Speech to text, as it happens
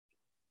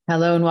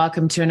Hello and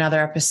welcome to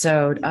another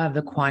episode of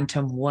The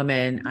Quantum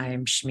Woman.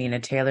 I'm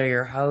Shmina Taylor,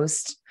 your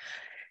host.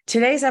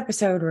 Today's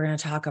episode, we're going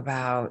to talk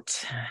about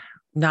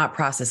not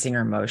processing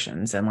your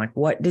emotions and like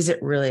what does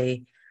it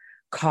really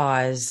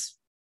cause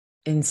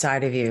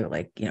inside of you?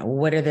 Like,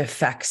 what are the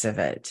effects of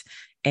it?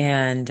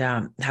 And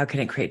how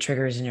can it create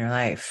triggers in your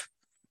life?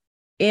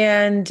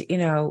 And,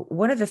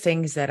 one of the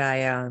things that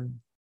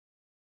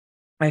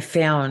I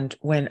found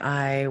when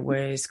I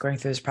was going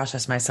through this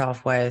process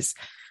myself was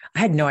I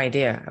had no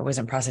idea I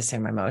wasn't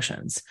processing my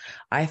emotions.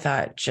 I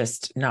thought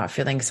just not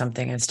feeling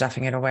something and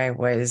stuffing it away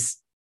was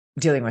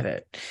dealing with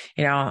it.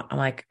 I'm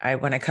like,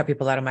 when I cut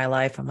people out of my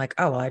life, I'm like,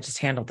 oh, well, I just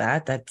handled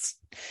that. That's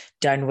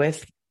done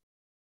with,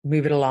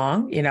 move it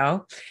along.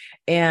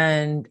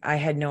 And I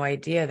had no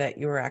idea that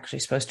you were actually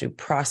supposed to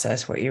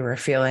process what you were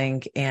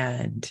feeling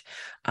and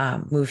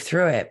move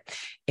through it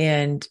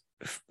and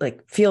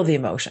like feel the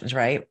emotions,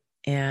 right?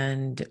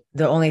 And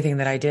the only thing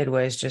that I did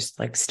was just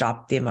like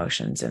stop the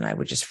emotions and I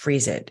would just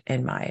freeze it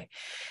in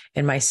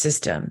my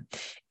system.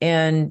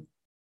 And,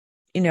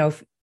 you know,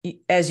 if,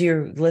 as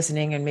you're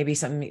listening, and maybe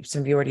some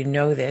of you already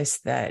know this,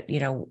 that,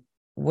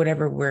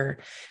 whatever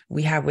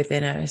we have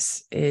within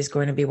us is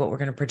going to be what we're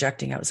going to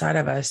projecting outside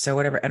of us. So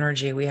whatever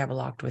energy we have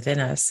locked within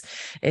us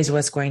is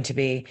what's going to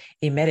be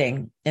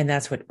emitting. And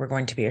that's what we're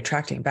going to be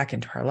attracting back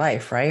into our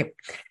life. Right.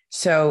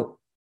 So,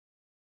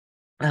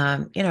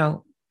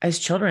 as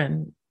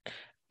children,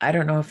 I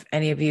don't know if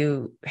any of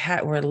you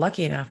were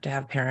lucky enough to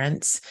have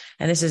parents,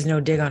 and this is no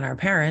dig on our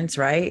parents,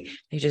 right?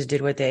 They just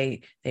did what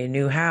they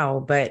knew how.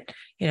 But,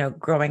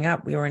 growing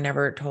up, we were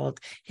never told,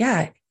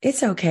 yeah,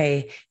 it's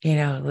okay.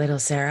 Little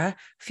Sarah,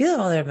 feel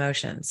all the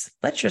emotions.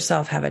 Let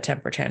yourself have a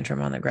temper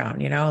tantrum on the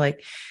ground,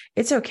 like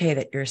it's okay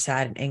that you're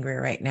sad and angry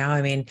right now.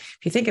 I mean, if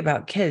you think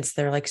about kids,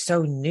 they're like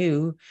so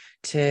new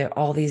to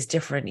all these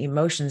different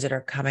emotions that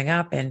are coming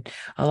up. And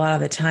a lot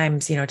of the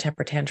times,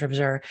 temper tantrums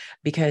are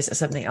because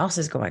something else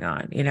is going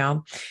on,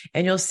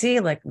 and you'll see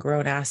like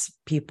grown ass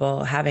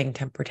people having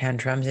temper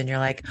tantrums and you're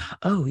like,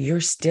 oh,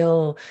 you're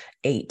still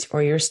 8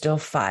 or you're still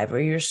 5 or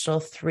you're still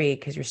 3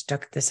 because you're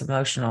stuck at this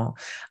emotional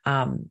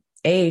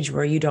age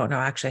where you don't know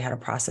actually how to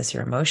process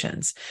your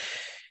emotions.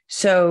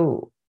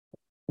 So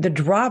the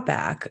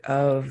drawback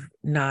of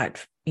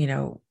not,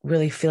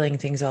 really feeling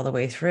things all the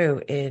way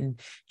through in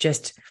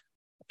just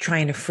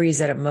trying to freeze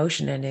that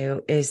emotion in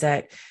you is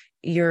that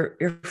you're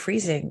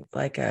freezing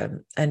like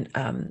an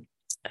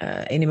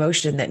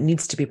emotion that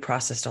needs to be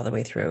processed all the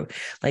way through.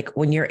 Like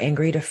when you're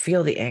angry, to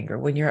feel the anger;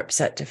 when you're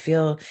upset, to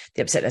feel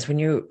the upsetness;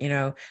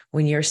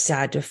 when you're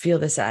sad, to feel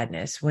the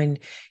sadness. When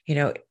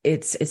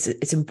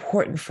it's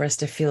important for us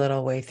to feel it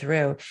all the way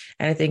through.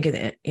 And I think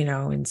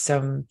in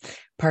some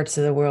parts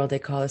of the world they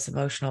call this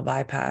emotional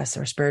bypass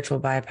or spiritual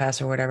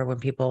bypass or whatever, when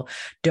people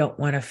don't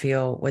want to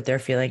feel what they're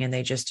feeling and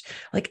they just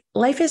like,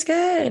 life is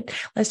good,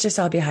 let's just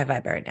all be high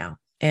vibe right now.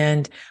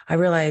 And I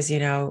realize,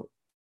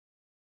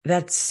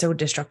 that's so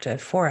destructive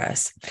for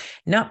us,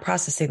 not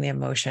processing the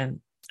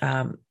emotion.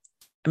 Well,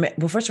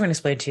 first I'm going to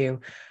explain to you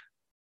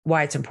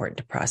why it's important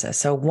to process.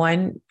 So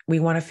one, we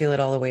want to feel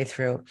it all the way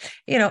through,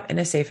 in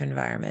a safe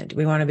environment.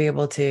 We want to be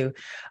able to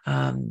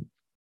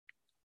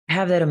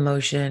have that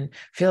emotion,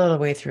 feel it all the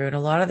way through. And a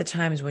lot of the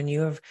times when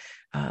you have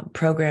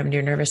programmed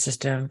your nervous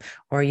system,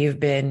 or you've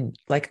been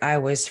like I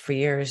was for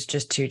years,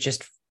 just to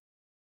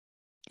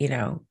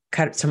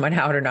cut someone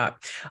out or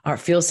not, or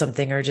feel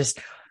something, or just,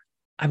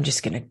 I'm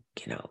just going to,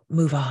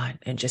 move on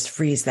and just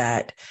freeze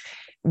that.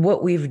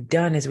 What we've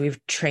done is we've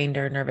trained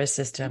our nervous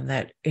system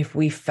that if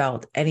we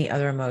felt any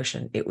other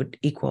emotion, it would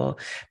equal,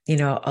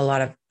 a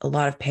lot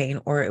of pain,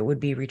 or it would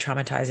be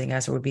re-traumatizing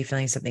us, or would be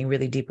feeling something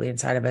really deeply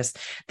inside of us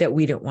that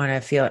we don't want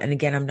to feel. And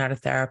again, I'm not a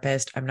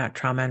therapist. I'm not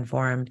trauma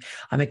informed.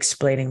 I'm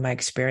explaining my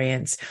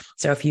experience.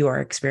 So if you are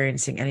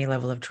experiencing any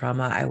level of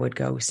trauma, I would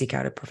go seek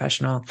out a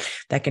professional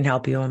that can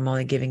help you. I'm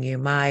only giving you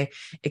my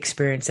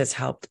experience that's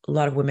helped a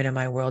lot of women in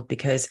my world,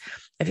 because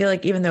I feel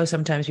like even though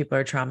sometimes people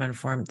are trauma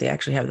informed, they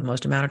actually have the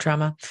most amount of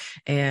trauma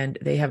and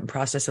they haven't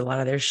processed a lot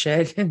of their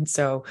shit. And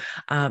so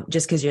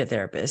just because you're a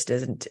therapist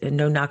doesn't,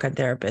 no knock on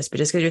therapists, but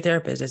just because you're a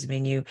therapist doesn't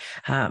mean you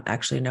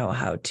actually know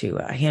how to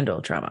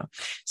handle trauma.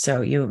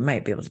 So you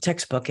might be able to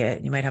textbook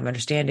it. You might have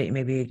understand it. You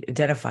maybe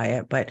identify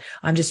it, but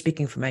I'm just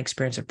speaking from my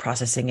experience of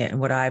processing it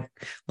and what I've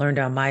learned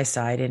on my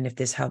side. And if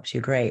this helps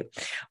you, great.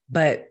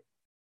 But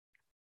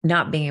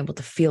not being able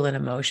to feel an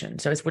emotion.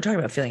 So we're talking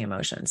about feeling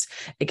emotions.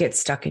 It gets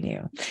stuck in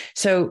you.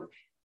 So,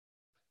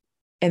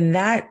 and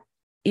that,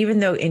 even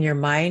though in your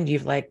mind,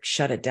 you've like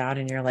shut it down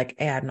and you're like,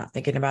 hey, I'm not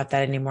thinking about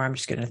that anymore. I'm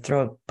just going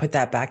to put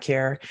that back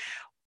here.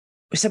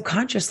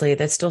 Subconsciously,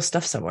 that's still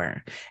stuff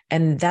somewhere.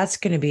 And that's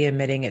going to be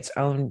emitting its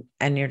own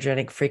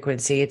energetic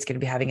frequency. It's going to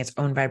be having its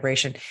own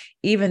vibration,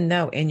 even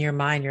though in your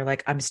mind, you're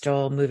like, I'm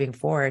still moving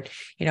forward.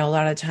 A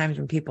lot of times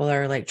when people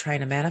are like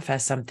trying to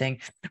manifest something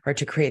or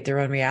to create their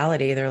own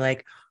reality, they're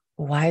like,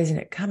 why isn't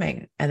it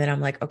coming? And then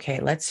I'm like, okay,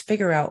 let's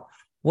figure out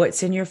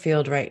what's in your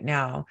field right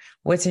now,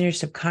 what's in your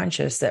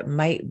subconscious that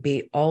might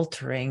be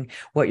altering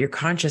what your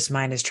conscious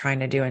mind is trying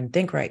to do and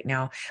think right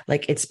now.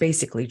 Like it's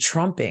basically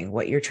trumping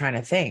what you're trying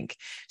to think.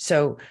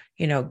 So,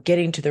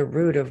 getting to the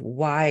root of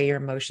why your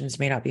emotions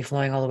may not be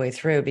flowing all the way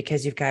through,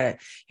 because you've got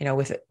to,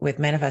 with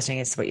manifesting,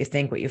 it's what you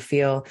think, what you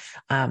feel,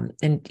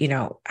 and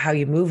how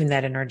you move in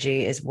that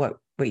energy is what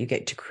you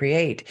get to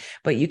create.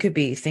 But you could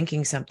be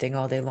thinking something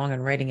all day long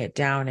and writing it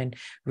down and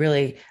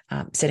really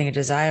setting a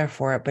desire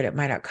for it, but it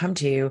might not come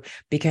to you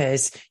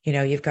because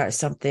you've got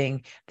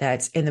something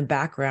that's in the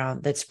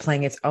background that's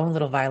playing its own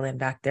little violin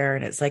back there,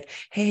 and it's like,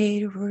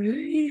 hey,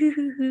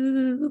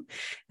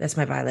 that's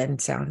my violin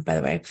sound, by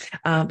the way.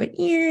 But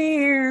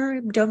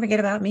yeah, don't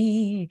forget about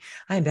me.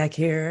 I'm back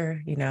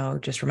here,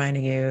 just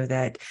reminding you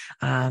that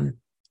I'm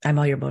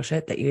all your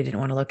bullshit that you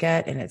didn't want to look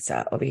at, and it's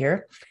over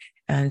here.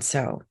 And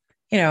so,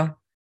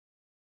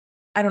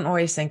 I don't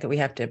always think that we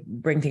have to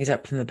bring things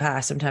up from the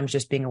past. Sometimes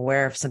just being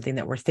aware of something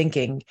that we're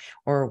thinking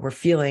or we're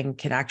feeling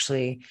can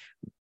actually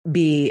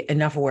be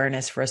enough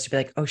awareness for us to be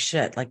like, oh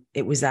shit, like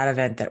it was that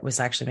event that was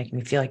actually making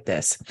me feel like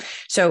this.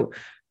 So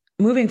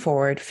moving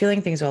forward,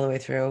 feeling things all the way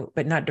through,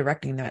 but not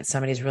directing them at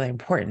somebody is really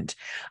important.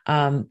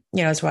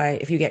 That's why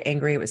if you get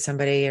angry with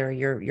somebody or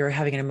you're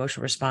having an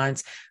emotional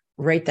response,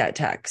 write that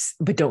text,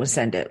 but don't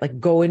send it. Like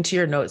go into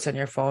your notes on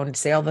your phone,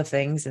 say all the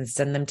things and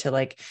send them to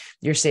like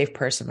your safe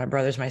person. My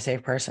brother's my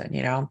safe person,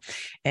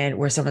 and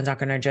where someone's not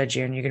going to judge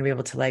you and you're going to be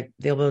able to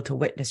they'll be able to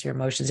witness your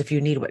emotions if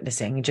you need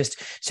witnessing, just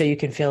so you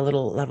can feel a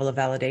little level of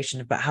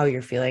validation about how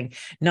you're feeling,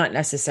 not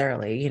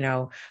necessarily,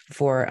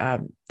 for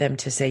them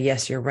to say,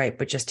 yes, you're right,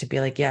 but just to be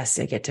like, yes,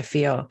 I get to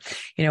feel,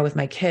 with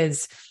my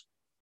kids.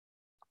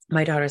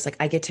 My daughter's like,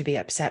 I get to be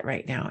upset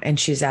right now. And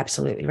she's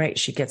absolutely right.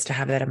 She gets to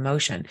have that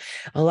emotion.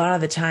 A lot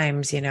of the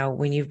times,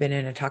 when you've been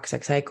in a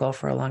toxic cycle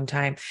for a long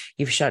time,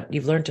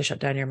 you've learned to shut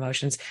down your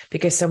emotions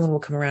because someone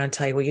will come around and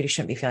tell you, well, you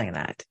shouldn't be feeling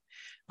that.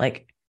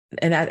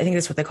 And I think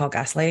that's what they call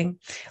gaslighting.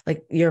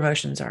 Like your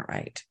emotions aren't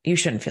right. You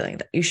shouldn't feeling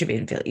that. You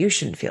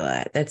shouldn't feel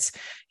that. That's,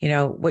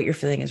 what you're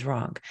feeling is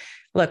wrong.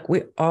 Look,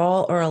 we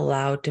all are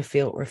allowed to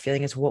feel what we're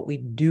feeling. It's what we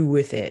do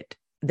with it.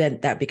 Then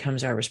that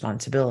becomes our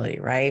responsibility,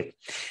 right?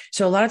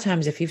 So a lot of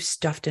times if you've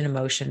stuffed an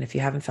emotion, if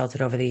you haven't felt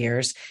it over the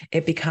years,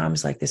 it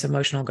becomes like this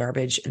emotional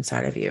garbage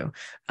inside of you.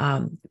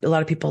 A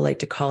lot of people like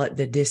to call it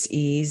the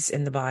dis-ease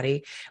in the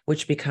body,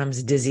 which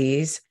becomes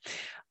disease.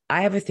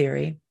 I have a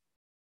theory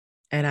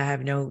and I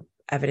have no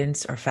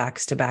evidence or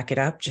facts to back it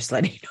up, just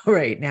letting you know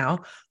right now.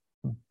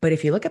 But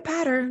if you look at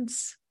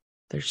patterns,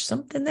 there's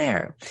something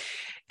there.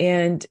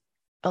 And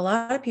a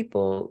lot of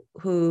people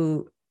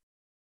who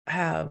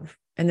have,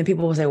 and then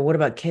people will say, well, what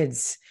about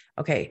kids?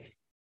 Okay.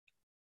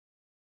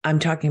 I'm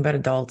talking about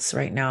adults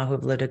right now who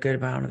have lived a good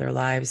amount of their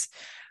lives.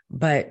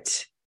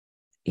 But,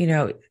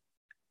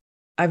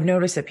 I've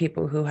noticed that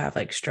people who have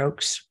like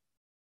strokes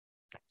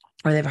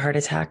or they have heart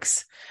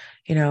attacks,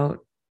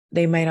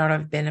 they might not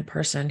have been a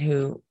person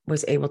who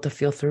was able to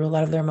feel through a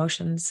lot of their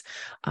emotions.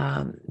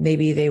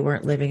 Maybe they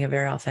weren't living a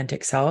very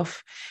authentic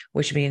self,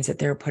 which means that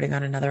they're putting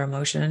on another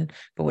emotion,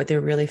 but what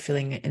they're really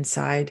feeling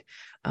inside,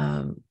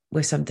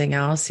 with something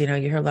else. You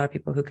hear a lot of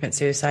people who commit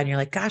suicide and you're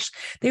like, gosh,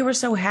 they were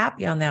so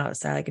happy on the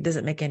outside. Like it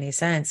doesn't make any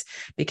sense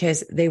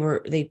because they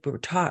were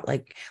taught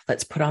like,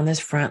 let's put on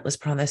this front, let's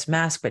put on this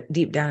mask, but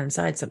deep down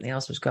inside something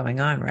else was going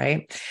on.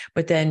 Right.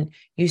 But then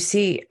I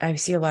see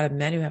a lot of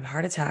men who have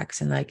heart attacks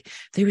and like,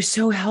 they were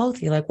so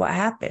healthy. Like what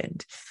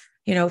happened?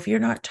 If you're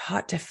not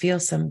taught to feel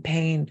some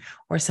pain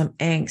or some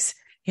angst,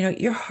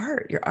 your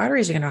heart, your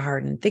arteries are going to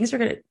harden. Things are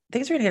going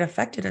to get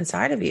affected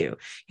inside of you.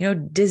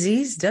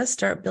 Disease does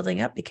start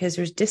building up because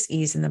there's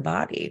dis-ease in the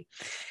body.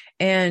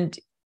 And,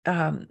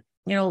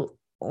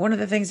 one of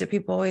the things that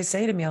people always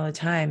say to me all the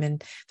time,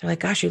 and they're like,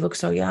 gosh, you look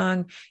so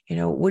young.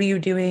 What are you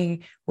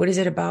doing? What is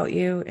it about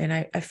you? And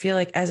I feel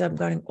like as I'm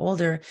getting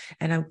older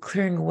and I'm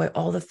clearing away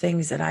all the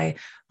things that I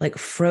like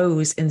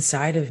froze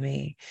inside of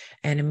me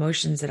and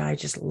emotions that I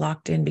just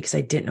locked in because I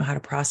didn't know how to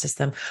process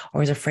them or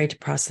was afraid to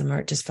process them,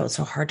 or it just felt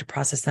so hard to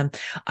process them.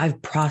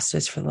 I've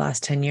processed for the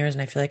last 10 years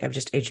and I feel like I've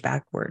just aged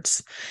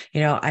backwards.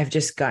 I've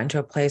just gotten to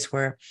a place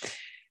where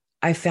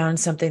I found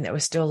something that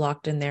was still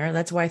locked in there.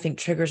 That's why I think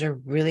triggers are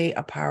really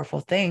a powerful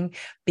thing,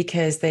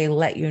 because they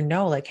let you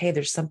know like, hey,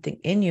 there's something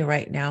in you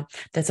right now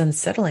that's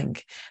unsettling,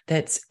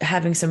 that's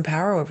having some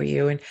power over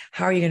you. And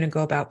how are you going to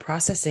go about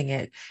processing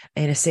it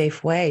in a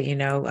safe way?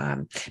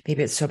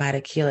 Maybe it's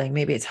somatic healing.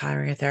 Maybe it's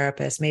hiring a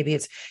therapist. Maybe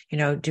it's,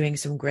 doing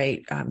some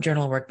great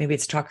journal work. Maybe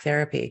it's talk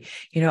therapy.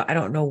 I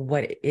don't know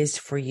what it is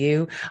for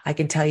you. I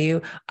can tell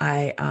you,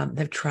 I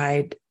have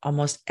tried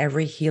almost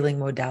every healing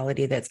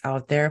modality that's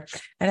out there.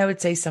 And I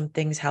would say some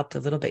things helped a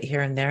little bit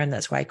here and there. And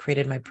that's why I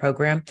created my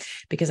program,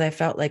 because I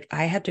felt like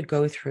I had to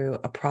go through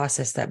a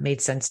process that made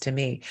sense to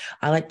me.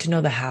 I like to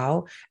know the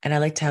how, and I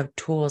like to have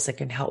tools that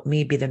can help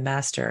me be the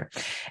master.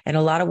 And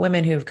a lot of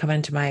women who have come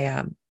into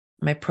my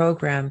my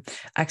program,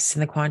 Accessing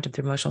the Quantum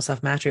through Emotional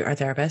Self-Mastery, our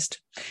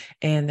therapist.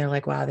 And they're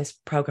like, wow, this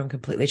program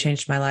completely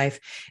changed my life.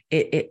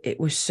 It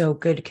was so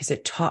good because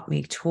it taught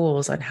me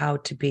tools on how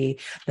to be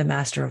the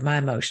master of my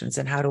emotions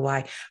and how do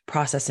I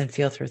process and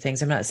feel through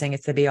things. I'm not saying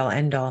it's the be all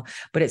end all,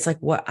 but it's like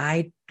what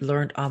I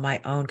learned on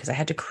my own because I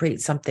had to create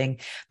something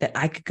that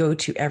I could go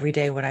to every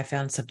day when I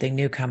found something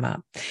new come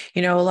up.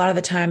 You know, a lot of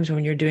the times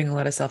when you're doing a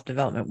lot of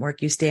self-development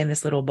work, you stay in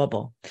this little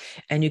bubble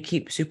and you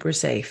keep super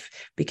safe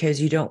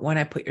because you don't want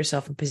to put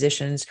yourself in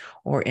positions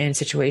or in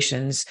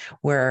situations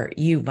where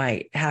you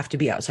might have to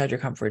be outside your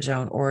comfort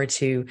zone or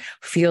to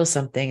feel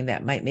something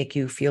that might make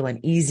you feel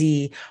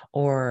uneasy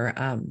or,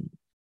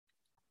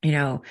 you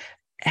know,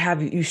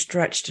 have you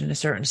stretched in a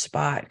certain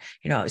spot.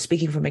 You know,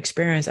 speaking from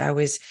experience, I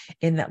was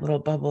in that little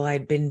bubble.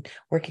 I'd been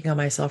working on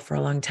myself for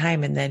a long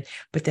time.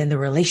 But then the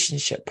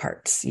relationship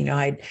parts, you know,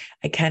 I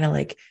kind of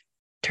like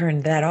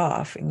turned that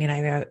off. I mean,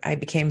 I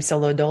became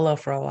solo dolo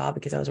for a while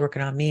because I was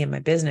working on me and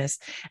my business.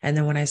 And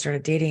then when I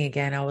started dating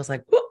again, I was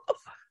like,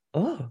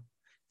 oh,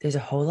 there's a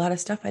whole lot of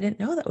stuff I didn't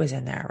know that was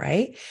in there,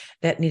 right?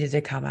 That needed to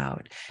come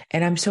out.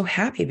 And I'm so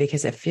happy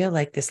because I feel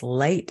like this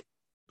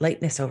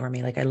lightness over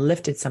me. Like I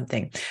lifted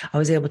something. I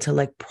was able to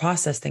like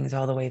process things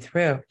all the way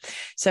through.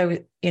 So,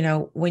 you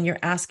know, when you're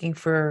asking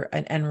for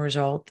an end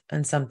result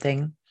and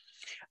something,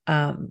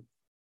 um,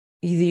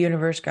 the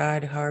universe,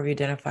 God, however you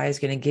identify, is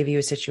going to give you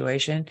a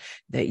situation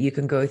that you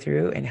can go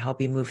through and help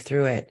you move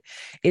through it.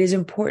 It is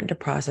important to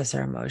process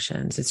our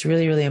emotions. It's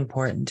really, really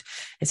important.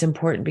 It's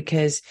important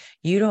because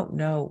you don't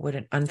know what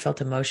an unfelt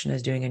emotion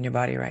is doing in your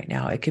body right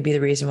now. It could be the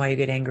reason why you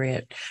get angry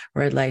at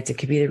red lights. It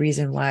could be the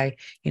reason why,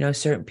 you know,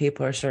 certain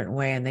people are a certain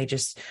way and they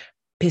just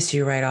piss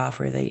you right off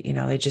or they, you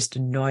know, they just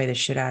annoy the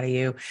shit out of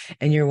you.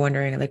 And you're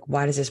wondering like,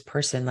 why does this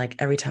person, like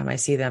every time I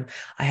see them,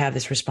 I have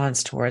this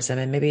response towards them.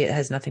 And maybe it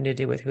has nothing to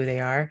do with who they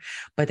are,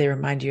 but they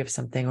remind you of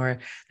something or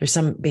there's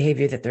some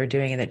behavior that they're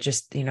doing and it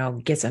just, you know,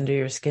 gets under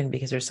your skin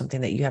because there's something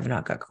that you have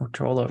not got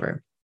control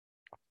over.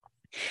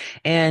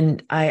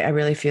 And I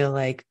really feel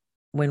like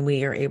when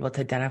we are able to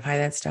identify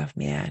that stuff,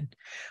 man,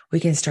 we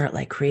can start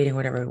like creating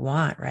whatever we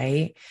want,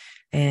 right?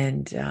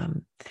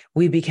 And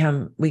we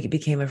became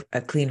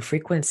a clean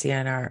frequency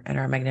in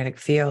our magnetic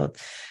field.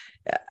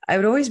 I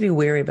would always be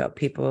wary about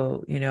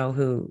people, you know,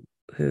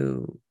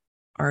 who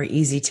are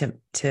easy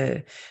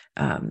to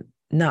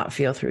not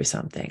feel through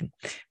something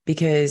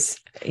because,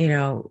 you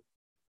know,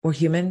 we're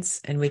humans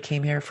and we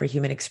came here for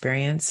human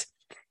experience.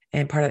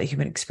 And part of the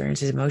human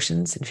experience is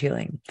emotions and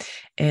feeling.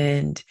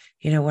 And,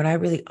 you know, when I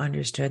really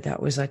understood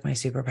that was like my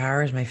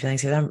superpowers, my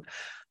feelings, because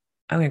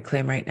I'm going to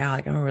claim right now,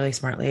 like I'm a really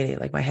smart lady.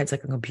 Like my head's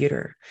like a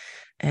computer.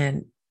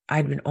 And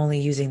I'd been only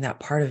using that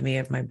part of me,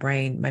 of my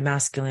brain, my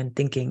masculine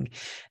thinking,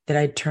 that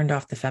I'd turned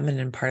off the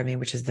feminine part of me,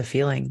 which is the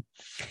feeling.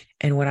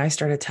 And when I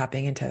started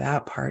tapping into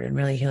that part and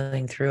really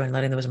healing through and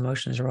letting those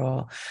emotions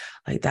roll,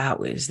 like that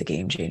was the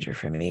game changer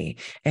for me.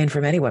 And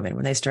for many women,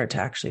 when they start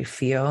to actually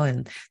feel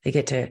and they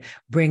get to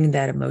bring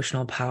that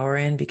emotional power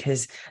in,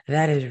 because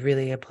that is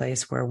really a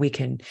place where we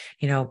can,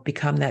 you know,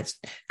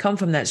 come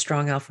from that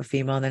strong alpha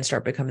female and then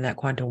start becoming that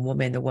quantum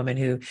woman, the woman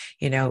who,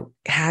 you know,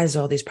 has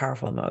all these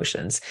powerful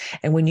emotions.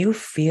 And when you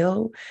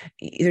feel,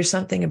 there's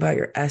something about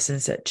your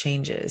essence that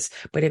changes.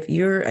 But if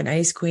you're an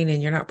ice queen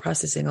and you're not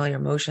processing all your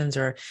emotions,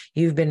 or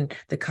you've been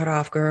the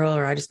cutoff girl,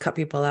 or I just cut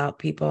people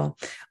out,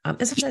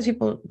 and sometimes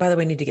people, by the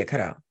way, need to get cut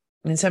out.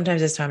 And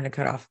sometimes it's time to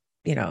cut off,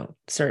 you know,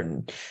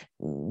 certain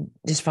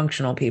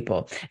dysfunctional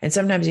people. And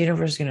sometimes the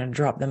universe is going to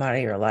drop them out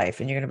of your life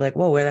and you're going to be like,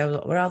 whoa,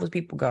 where all those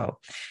people go?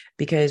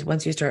 Because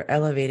once you start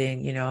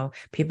elevating, you know,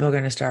 people are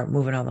going to start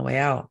moving on the way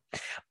out.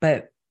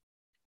 But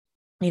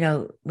you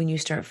know, when you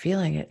start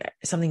feeling it,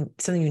 something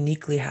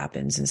uniquely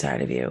happens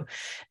inside of you.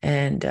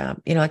 And,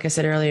 you know, like I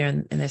said earlier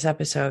in this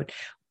episode,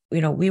 you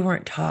know, we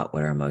weren't taught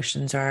what our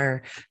emotions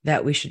are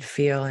that we should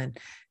feel. And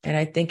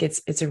I think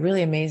it's a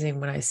really amazing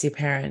when I see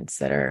parents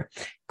that are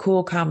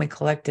cool, calm, and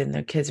collected, and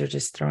their kids are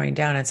just throwing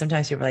down. And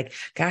sometimes people are like,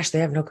 gosh, they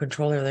have no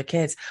control over their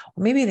kids.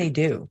 Well, maybe they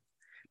do.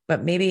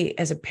 But maybe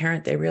as a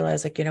parent, they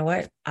realize, like, you know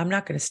what, I'm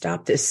not going to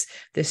stop this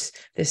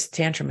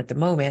tantrum at the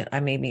moment. I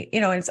maybe, you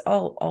know, it's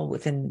all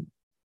within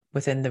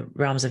the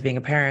realms of being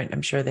a parent.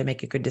 I'm sure they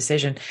make a good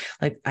decision.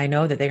 Like I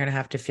know that they're going to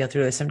have to feel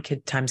through this.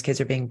 Sometimes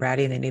kids are being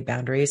bratty and they need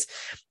boundaries.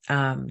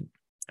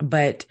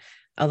 But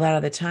a lot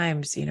of the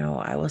times, you know,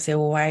 I will say,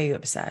 well, why are you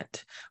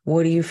upset?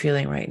 What are you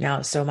feeling right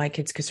now? So my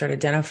kids could start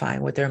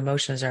identifying what their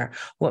emotions are,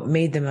 what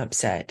made them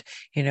upset.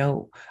 You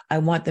know, I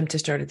want them to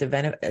start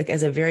at like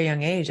as a very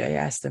young age. I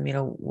asked them, you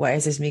know, why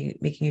is this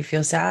making you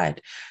feel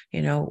sad?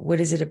 You know, what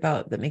is it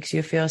about that makes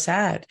you feel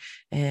sad?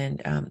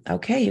 And,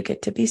 okay, you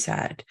get to be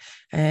sad.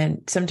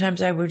 And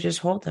sometimes I would just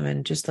hold them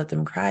and just let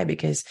them cry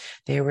because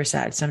they were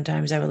sad.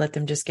 Sometimes I would let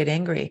them just get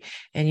angry.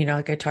 And, you know,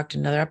 like I talked in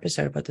another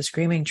episode about the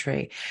screaming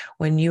tree,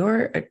 when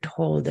you're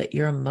told that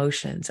your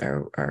emotions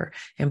are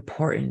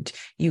important,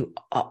 you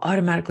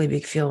automatically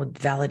feel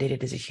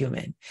validated as a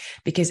human,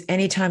 because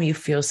anytime you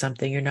feel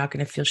something, you're not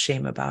going to feel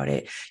shame about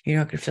it. You're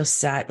not going to feel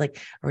sad, like,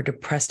 or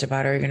depressed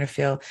about it. You're going to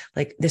feel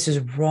like this is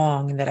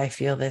wrong that I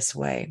feel this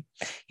way,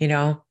 you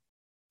know?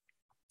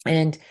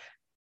 And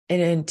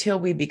until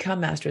we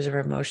become masters of our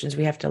emotions,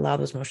 we have to allow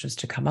those emotions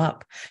to come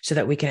up so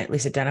that we can at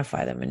least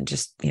identify them and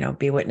just,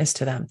 be a witness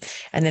to them.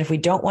 And then if we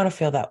don't want to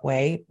feel that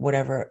way,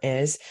 whatever it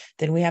is,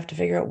 then we have to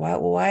figure out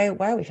why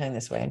are we feeling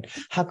this way? And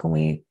how can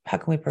we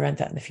prevent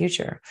that in the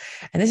future?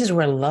 And this is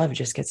where love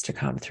just gets to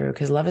come through,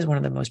 because love is one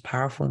of the most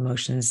powerful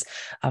emotions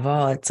of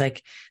all. It's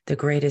like the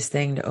greatest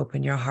thing to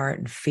open your heart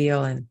and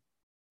feel. And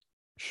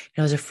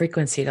there's a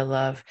frequency to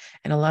love.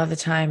 And a lot of the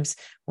times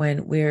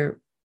when we're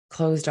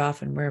closed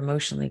off and we're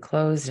emotionally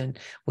closed and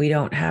we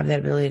don't have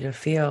that ability to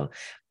feel,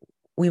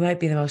 we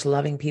might be the most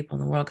loving people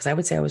in the world. Because I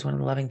would say I was one of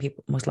the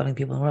most loving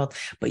people in the world,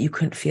 but you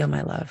couldn't feel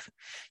my love.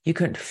 You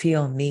couldn't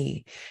feel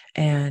me.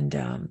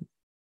 And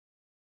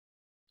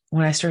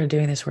when I started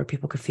doing this, where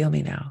people could feel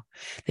me now,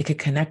 they could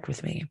connect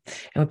with me.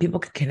 And when people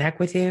can connect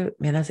with you,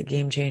 man, that's a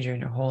game changer in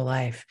your whole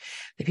life.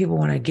 The people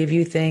want to give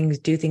you things,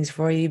 do things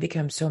for you. You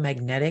become so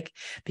magnetic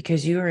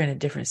because you are in a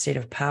different state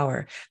of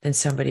power than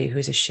somebody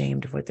who's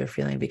ashamed of what they're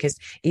feeling. Because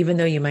even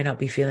though you might not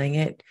be feeling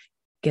it,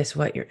 guess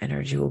what? Your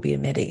energy will be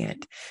emitting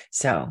it.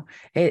 So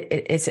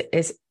it's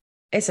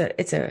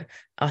a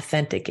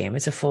authentic game.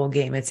 It's a full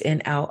game. It's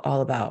in, out,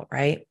 all about,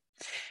 right?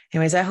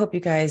 Anyways, I hope you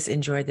guys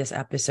enjoyed this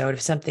episode.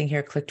 If something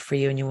here clicked for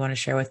you and you want to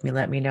share with me,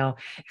 let me know.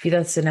 If you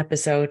that's an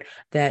episode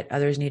that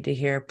others need to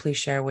hear, please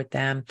share with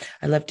them.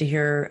 I'd love to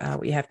hear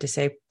what you have to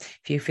say.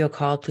 If you feel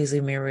called, please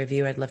leave me a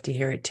review. I'd love to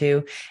hear it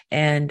too.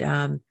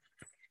 And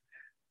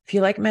if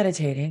you like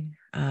meditating,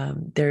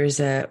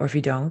 or if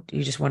you don't,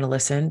 you just want to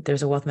listen,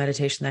 there's a wealth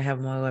meditation that I have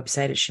on my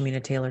website at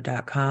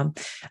shaminataylor.com.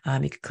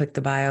 You can click the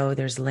bio.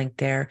 There's a link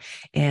there.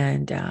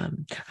 And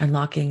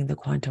Unlocking the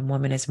Quantum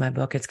Woman is my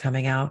book. It's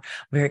coming out.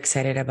 I'm very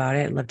excited about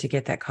it. I'd love to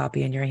get that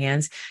copy in your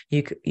hands.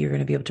 You're going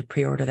to be able to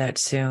pre-order that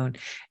soon.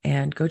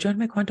 And go join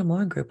my Quantum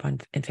Woman group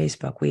in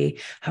Facebook. We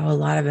have a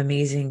lot of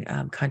amazing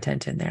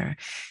content in there.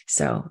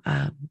 So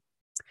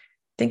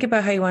think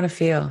about how you want to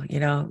feel.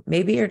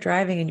 Maybe you're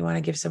driving and you want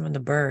to give someone the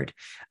bird.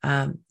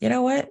 You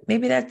know what?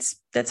 Maybe that's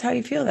how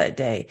you feel that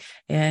day.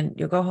 And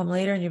you'll go home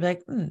later and you'll be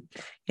like,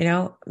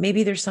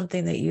 maybe there's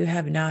something that you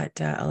have not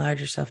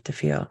allowed yourself to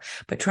feel,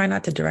 but try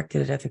not to direct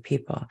it at other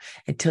people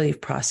until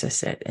you've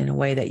processed it in a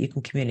way that you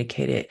can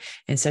communicate it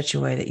in such a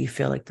way that you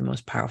feel like the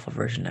most powerful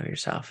version of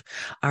yourself.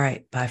 All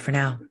right. Bye for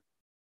now.